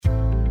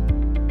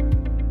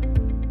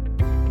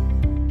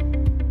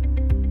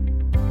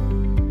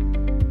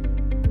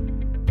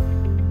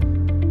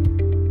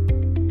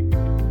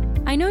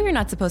you're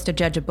not supposed to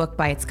judge a book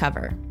by its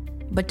cover.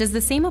 But does the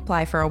same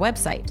apply for a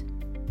website?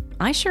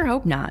 I sure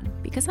hope not,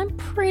 because I'm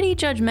pretty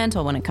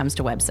judgmental when it comes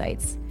to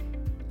websites.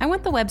 I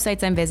want the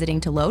websites I'm visiting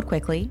to load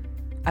quickly.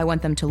 I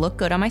want them to look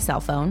good on my cell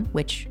phone,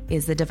 which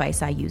is the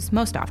device I use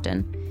most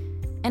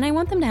often. And I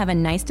want them to have a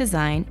nice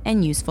design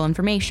and useful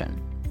information.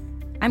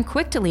 I'm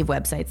quick to leave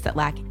websites that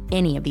lack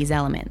any of these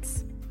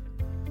elements.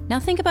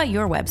 Now think about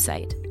your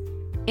website.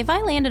 If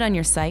I landed on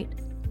your site,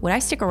 would I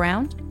stick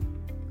around?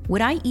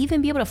 Would I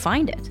even be able to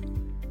find it?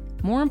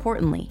 More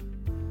importantly,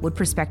 would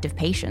prospective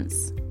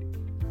patients?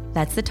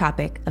 That's the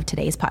topic of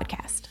today's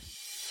podcast.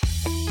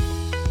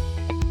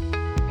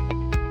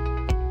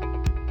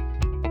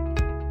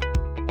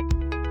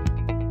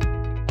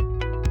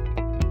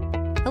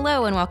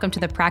 Hello, and welcome to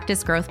the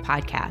Practice Growth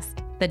Podcast,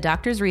 the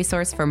doctor's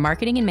resource for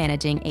marketing and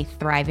managing a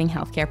thriving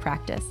healthcare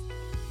practice.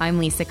 I'm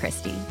Lisa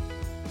Christie.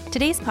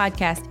 Today's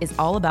podcast is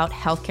all about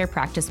healthcare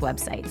practice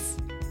websites,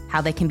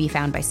 how they can be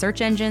found by search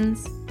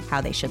engines,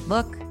 how they should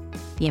look,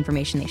 the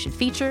information they should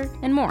feature,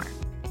 and more.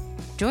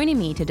 Joining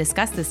me to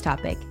discuss this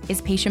topic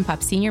is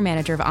PatientPop Senior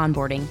Manager of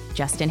Onboarding,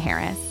 Justin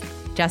Harris.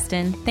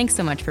 Justin, thanks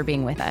so much for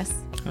being with us.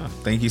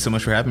 Thank you so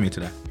much for having me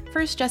today.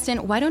 First,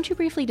 Justin, why don't you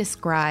briefly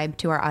describe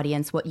to our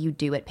audience what you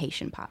do at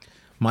PatientPop?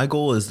 My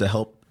goal is to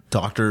help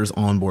doctors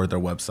onboard their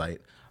website.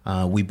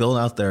 We build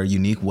out their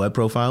unique web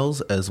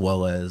profiles as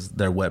well as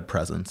their web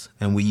presence,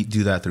 and we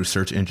do that through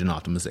search engine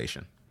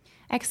optimization.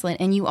 Excellent.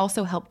 And you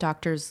also help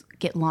doctors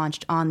get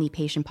launched on the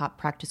PatientPop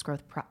Practice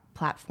Growth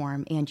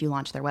platform, and you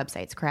launch their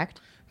websites, correct?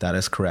 That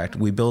is correct.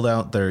 We build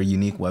out their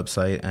unique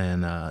website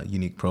and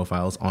unique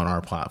profiles on our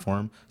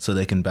platform so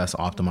they can best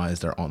optimize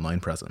their online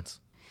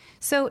presence.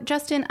 So,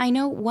 Justin, I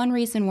know one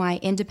reason why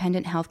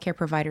independent healthcare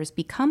providers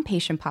become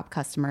PatientPop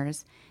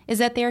customers is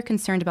that they are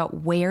concerned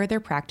about where their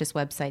practice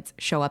websites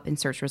show up in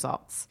search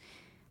results.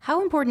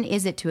 How important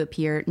is it to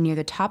appear near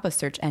the top of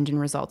search engine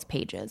results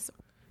pages?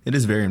 It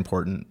is very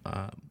important.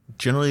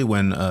 Generally,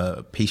 when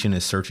a patient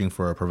is searching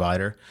for a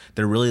provider,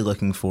 they're really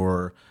looking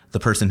for the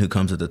person who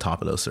comes at the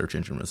top of those search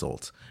engine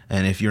results.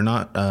 And if you're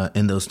not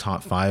in those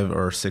top 5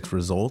 or 6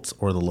 results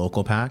or the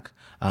local pack,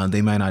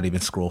 they might not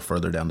even scroll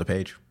further down the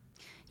page.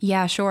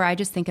 Yeah, sure. I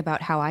just think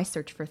about how I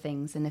search for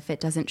things, and if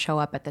it doesn't show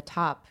up at the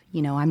top,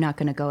 I'm not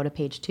going to go to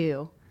page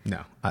 2.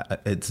 No,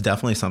 it's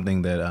definitely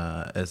something that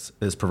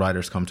as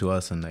providers come to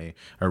us and they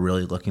are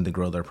really looking to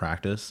grow their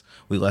practice,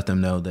 we let them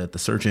know that the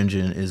search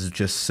engine is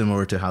just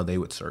similar to how they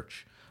would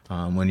search.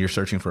 When you're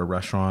searching for a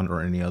restaurant or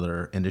any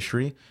other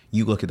industry,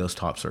 you look at those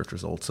top search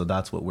results. So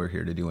that's what we're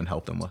here to do and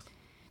help them with.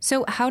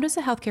 So how does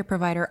a healthcare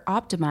provider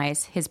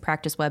optimize his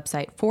practice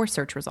website for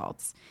search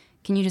results?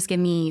 Can you just give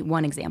me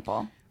one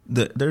example?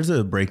 There's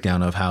a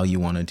breakdown of how you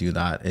want to do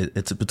that.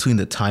 It's between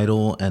the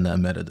title and the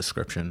meta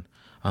description.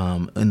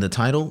 In the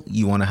title,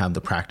 you want to have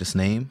the practice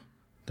name,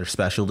 their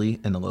specialty,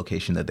 and the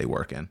location that they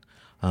work in.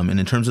 And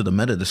in terms of the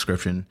meta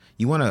description,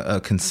 you want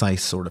a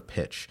concise sort of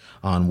pitch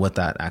on what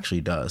that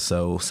actually does.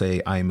 So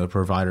say I'm a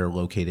provider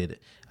located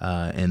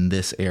in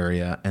this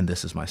area and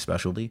this is my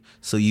specialty.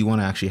 So you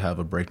want to actually have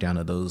a breakdown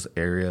of those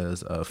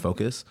areas of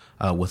focus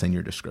within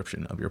your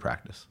description of your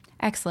practice.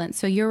 Excellent.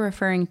 So you're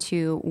referring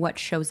to what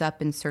shows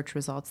up in search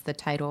results, the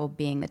title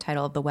being the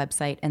title of the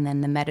website, and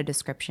then the meta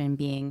description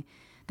being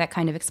that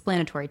kind of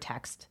explanatory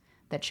text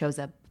that shows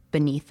up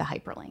beneath the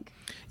hyperlink.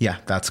 Yeah,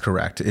 that's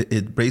correct.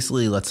 It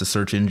basically lets the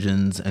search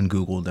engines and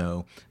Google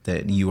know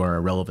that you are a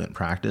relevant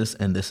practice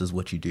and this is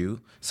what you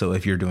do. So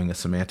if you're doing a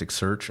semantic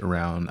search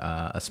around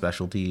a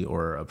specialty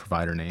or a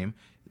provider name,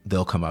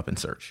 they'll come up in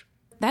search.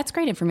 That's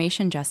great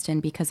information,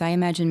 Justin, because I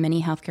imagine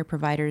many healthcare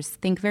providers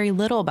think very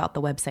little about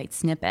the website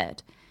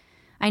snippet.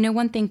 I know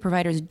one thing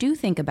providers do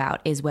think about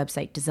is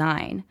website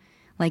design.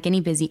 Like any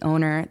busy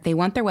owner, they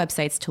want their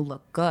websites to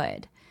look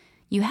good.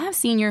 You have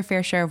seen your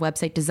fair share of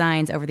website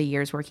designs over the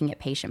years working at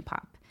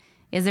PatientPop.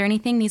 Is there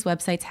anything these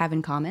websites have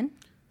in common?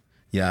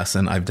 Yes,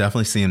 and I've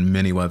definitely seen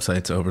many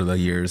websites over the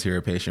years here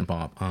at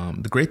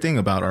PatientPop. The great thing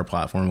about our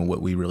platform and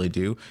what we really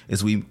do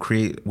is we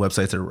create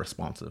websites that are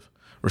responsive.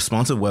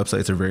 Responsive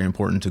websites are very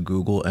important to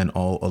Google and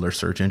all other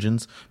search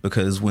engines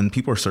because when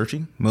people are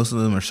searching, most of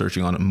them are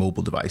searching on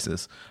mobile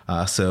devices.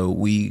 So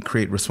we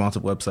create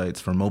responsive websites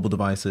for mobile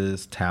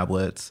devices,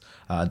 tablets,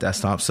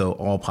 desktops. So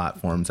all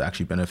platforms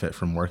actually benefit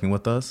from working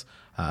with us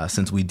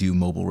since we do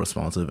mobile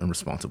responsive and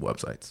responsive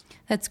websites.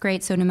 That's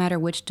great. So no matter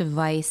which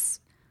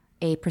device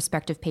a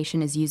prospective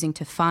patient is using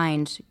to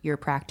find your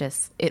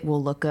practice, it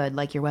will look good,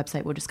 like your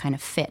website will just kind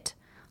of fit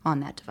on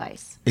that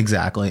device.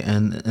 Exactly.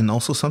 And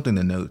also something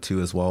to note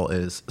too as well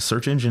is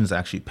search engines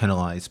actually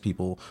penalize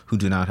people who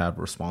do not have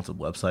responsive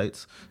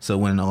websites. So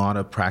when a lot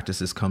of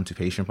practices come to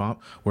PatientPop,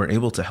 we're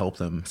able to help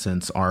them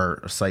since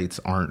our sites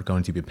aren't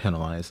going to be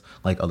penalized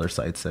like other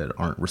sites that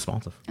aren't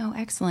responsive. Oh,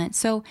 excellent.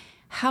 So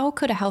how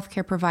could a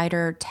healthcare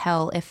provider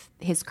tell if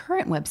his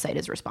current website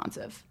is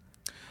responsive?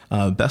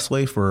 Best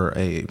way for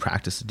a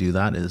practice to do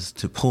that is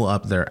to pull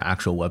up their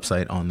actual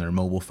website on their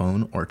mobile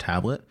phone or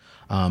tablet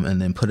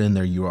and then put in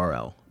their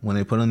URL. When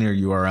they put in their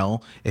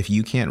URL, if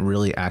you can't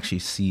really actually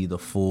see the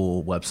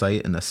full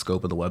website and the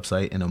scope of the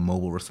website in a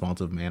mobile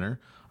responsive manner,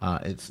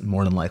 it's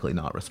more than likely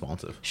not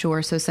responsive.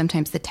 Sure. So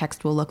sometimes the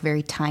text will look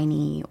very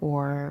tiny,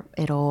 or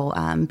it'll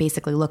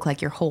basically look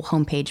like your whole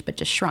homepage, but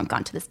just shrunk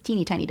onto this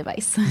teeny tiny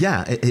device.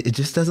 Yeah, it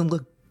just doesn't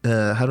look,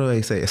 how do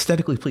I say,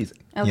 aesthetically pleasing,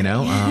 Okay. you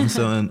know?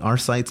 So our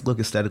sites look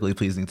aesthetically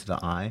pleasing to the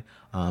eye,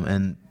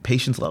 and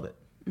patients love it.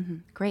 Mm-hmm.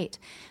 Great.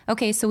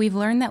 Okay, so we've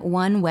learned that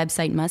one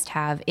website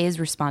must-have is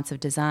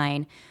responsive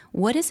design.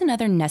 What is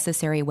another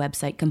necessary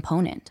website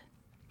component?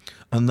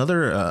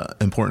 Another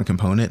important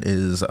component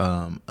is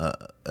an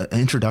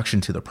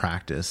introduction to the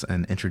practice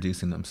and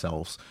introducing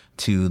themselves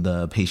to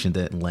the patient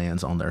that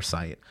lands on their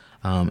site.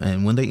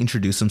 And when they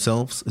introduce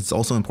themselves, it's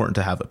also important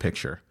to have a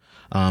picture.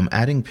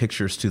 Adding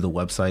pictures to the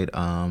website,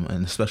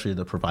 and especially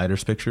the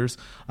provider's pictures,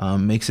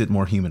 makes it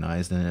more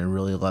humanized, and it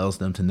really allows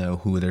them to know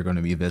who they're going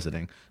to be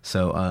visiting.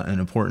 So an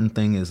important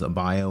thing is a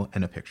bio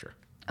and a picture.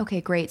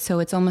 Okay, great. So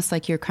it's almost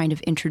like you're kind of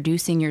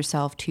introducing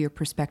yourself to your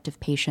prospective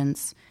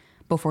patients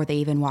before they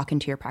even walk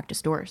into your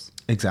practice doors.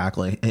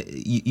 Exactly.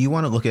 You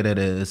want to look at it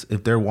as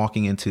if they're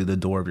walking into the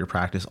door of your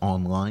practice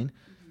online,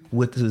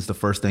 what is the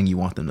first thing you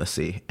want them to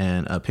see?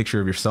 And a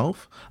picture of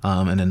yourself,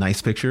 and a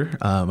nice picture,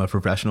 a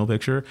professional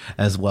picture,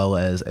 as well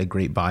as a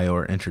great bio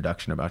or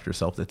introduction about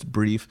yourself that's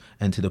brief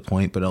and to the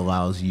point, but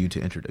allows you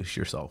to introduce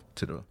yourself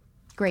to the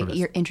Great.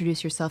 You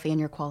introduce yourself and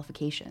your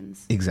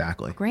qualifications.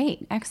 Exactly.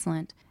 Great.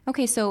 Excellent.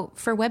 Okay, so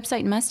for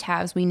website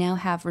must-haves, we now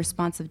have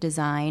responsive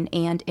design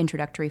and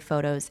introductory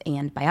photos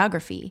and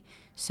biography.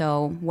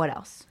 So what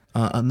else?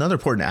 Another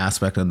important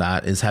aspect of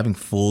that is having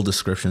full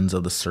descriptions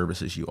of the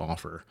services you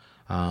offer.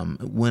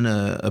 When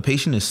a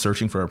patient is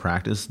searching for a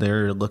practice,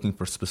 they're looking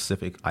for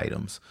specific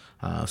items.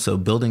 So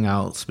building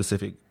out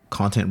specific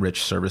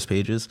content-rich service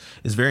pages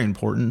is very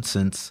important,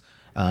 since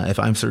if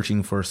I'm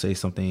searching for, say,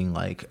 something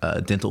like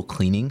dental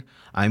cleaning,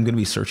 I'm going to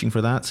be searching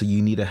for that. So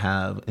you need to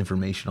have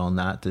information on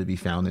that to be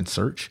found in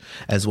search,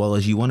 as well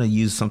as you want to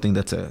use something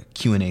that's a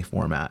Q&A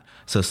format.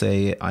 So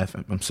say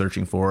I'm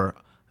searching for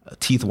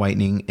teeth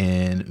whitening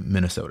in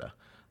Minnesota.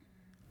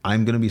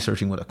 I'm going to be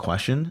searching with a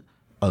question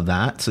of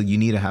that. So you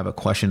need to have a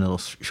question that'll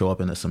show up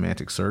in a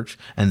semantic search.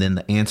 And then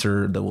the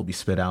answer that will be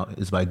spit out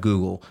is by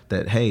Google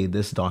that, hey,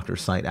 this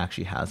doctor's site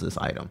actually has this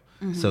item.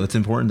 Mm-hmm. So it's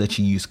important that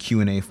you use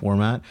Q&A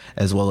format,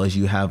 as well as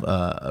you have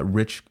a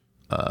rich,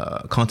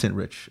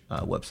 content-rich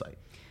website.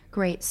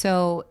 Great.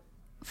 So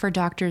for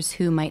doctors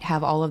who might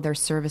have all of their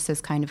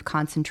services kind of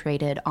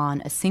concentrated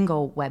on a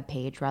single web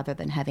page rather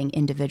than having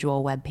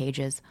individual web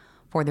pages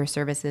for their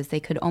services, they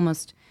could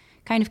almost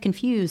kind of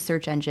confuse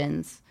search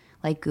engines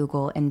like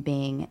Google and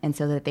Bing, and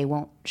so that they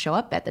won't show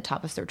up at the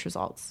top of search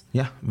results.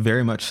 Yeah,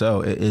 very much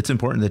so. It's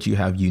important that you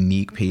have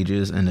unique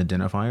pages and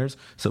identifiers.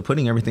 So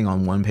putting everything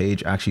on one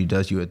page actually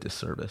does you a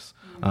disservice.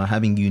 Mm-hmm.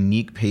 Having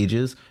unique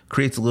pages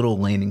creates little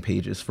landing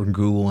pages for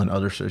Google and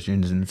other search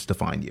engines to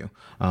find you.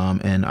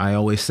 And I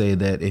always say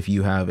that if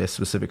you have a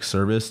specific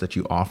service that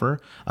you offer,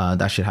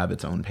 that should have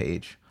its own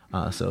page.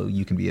 So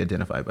you can be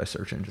identified by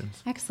search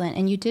engines. Excellent.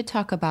 And you did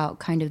talk about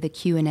kind of the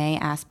Q&A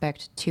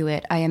aspect to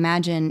it. I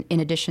imagine in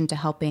addition to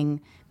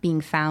helping being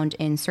found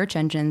in search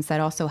engines, that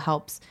also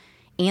helps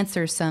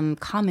answer some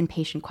common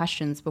patient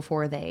questions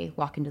before they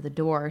walk into the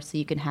door, so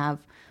you can have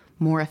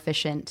more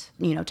efficient,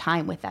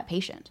 time with that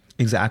patient.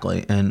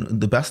 Exactly. And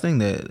the best thing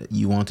that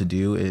you want to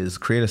do is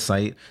create a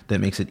site that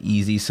makes it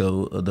easy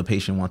so the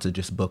patient wants to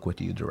just book with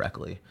you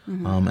directly.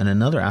 Mm-hmm. And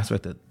another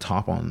aspect that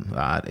top on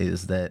that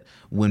is that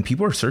when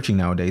people are searching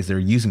nowadays, they're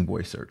using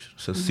voice search.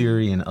 So mm-hmm.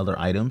 Siri and other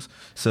items.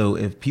 So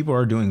if people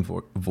are doing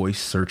voice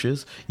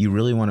searches, you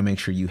really want to make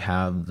sure you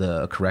have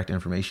the correct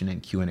information in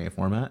Q&A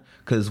format.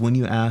 Because when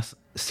you ask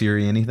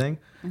Siri anything,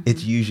 mm-hmm.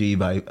 it's usually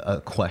by a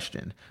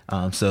question.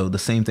 So the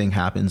same thing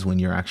happens when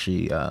you're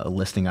actually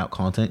listing out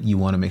content. You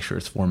want to make sure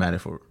it's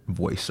formatted for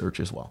voice search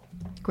as well.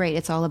 Great.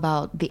 It's all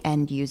about the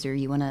end user.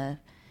 You want to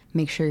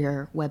make sure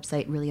your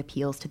website really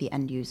appeals to the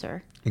end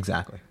user.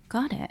 Exactly.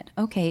 Got it.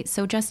 Okay.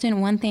 So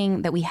Justin, one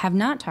thing that we have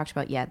not talked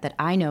about yet that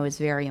I know is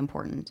very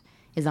important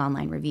is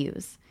online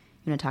reviews.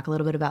 You want to talk a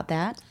little bit about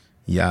that?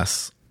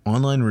 Yes.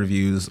 Online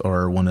reviews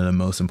are one of the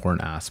most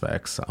important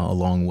aspects,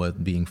 along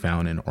with being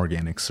found in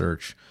organic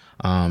search.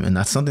 And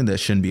that's something that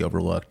shouldn't be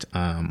overlooked.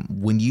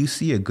 When you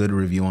see a good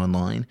review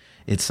online,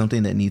 it's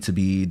something that needs to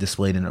be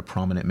displayed in a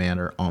prominent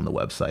manner on the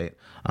website.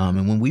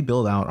 And when we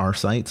build out our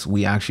sites,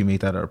 we actually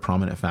make that a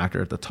prominent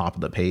factor at the top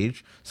of the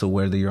page. So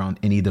whether you're on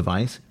any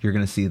device, you're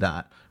going to see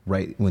that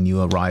right when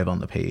you arrive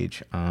on the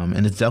page.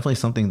 And it's definitely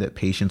something that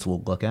patients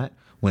will look at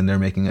when they're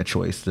making a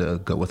choice to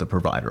go with a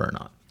provider or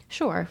not.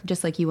 Sure.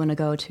 Just like you want to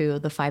go to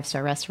the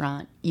 5-star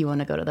restaurant, you want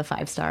to go to the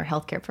 5-star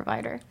healthcare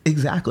provider.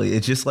 Exactly.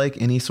 It's just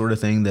like any sort of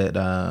thing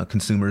that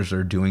consumers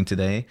are doing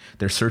today.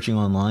 They're searching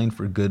online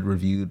for good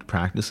reviewed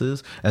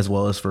practices, as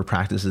well as for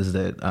practices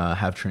that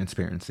have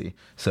transparency.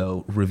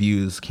 So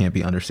reviews can't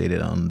be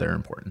understated on their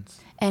importance.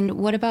 And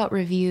what about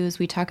reviews?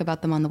 We talk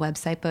about them on the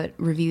website, but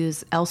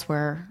reviews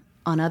elsewhere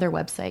on other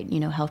websites,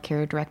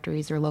 healthcare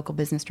directories or local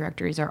business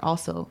directories are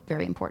also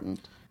very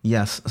important.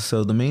 Yes.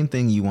 So the main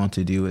thing you want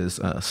to do is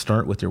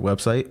start with your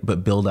website,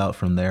 but build out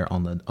from there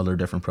on the other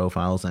different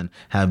profiles and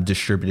have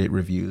distributed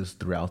reviews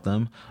throughout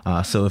them.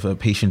 So if a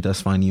patient does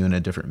find you in a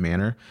different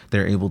manner,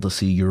 they're able to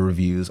see your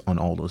reviews on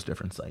all those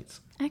different sites.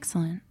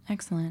 Excellent.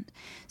 Excellent.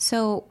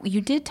 So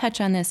you did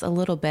touch on this a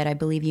little bit. I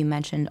believe you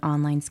mentioned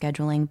online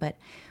scheduling, but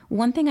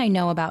one thing I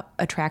know about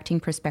attracting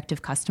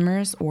prospective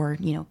customers or,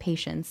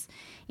 patients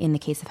in the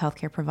case of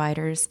healthcare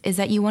providers is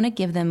that you want to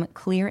give them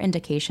clear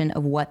indication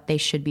of what they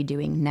should be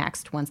doing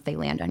next once they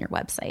land on your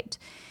website.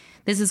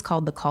 This is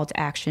called the call to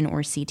action,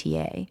 or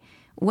CTA.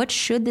 What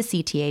should the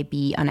CTA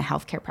be on a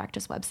healthcare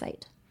practice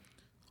website?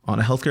 On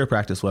a healthcare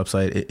practice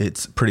website,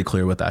 it's pretty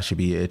clear what that should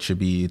be. It should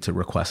be to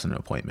request an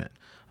appointment.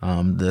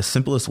 The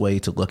simplest way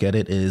to look at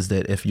it is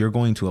that if you're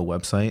going to a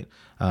website,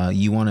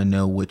 you want to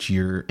know what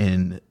your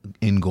end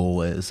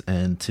goal is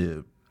and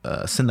to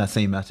send that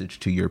same message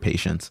to your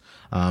patients.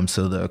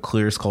 So the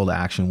clearest call to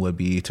action would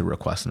be to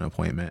request an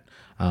appointment.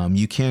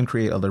 You can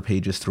create other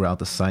pages throughout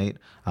the site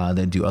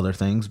that do other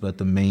things, but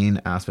the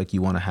main aspect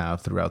you want to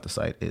have throughout the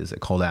site is a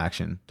call to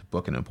action to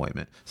book an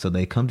appointment so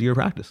they come to your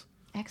practice.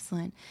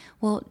 Excellent.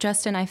 Well,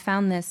 Justin, I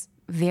found this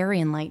very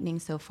enlightening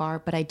so far,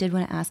 but I did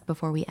want to ask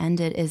before we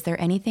ended, is there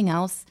anything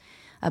else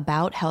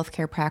about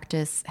healthcare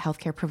practice,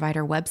 healthcare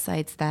provider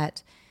websites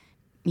that,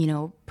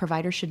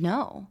 providers should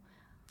know?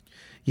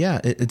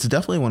 Yeah, it's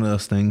definitely one of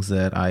those things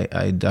that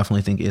I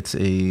definitely think it's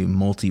a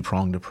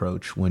multi-pronged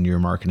approach when you're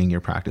marketing your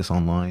practice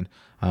online.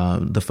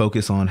 The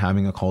focus on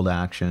having a call to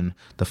action,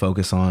 the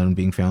focus on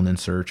being found in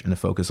search, and the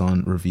focus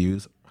on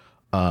reviews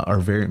are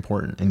very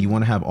important. And you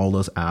want to have all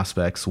those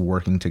aspects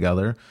working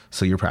together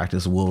so your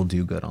practice will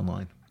do good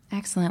online.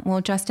 Excellent.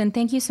 Well, Justin,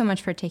 thank you so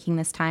much for taking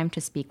this time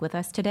to speak with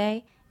us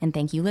today. And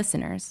thank you,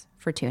 listeners,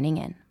 for tuning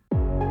in.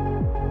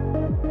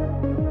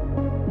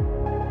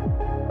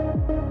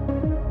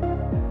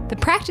 The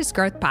Practice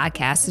Growth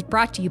Podcast is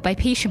brought to you by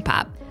Patient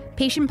Pop.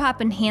 Patient Pop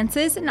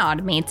enhances and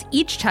automates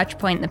each touch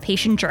point in the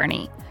patient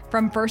journey,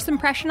 from first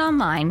impression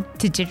online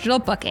to digital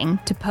booking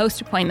to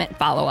post-appointment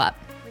follow-up.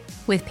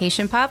 With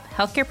Patient Pop,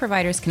 healthcare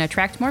providers can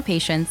attract more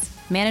patients,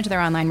 manage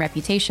their online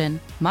reputation,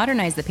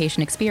 modernize the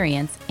patient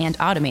experience, and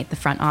automate the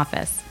front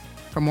office.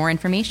 For more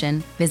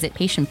information, visit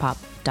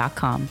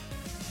patientpop.com.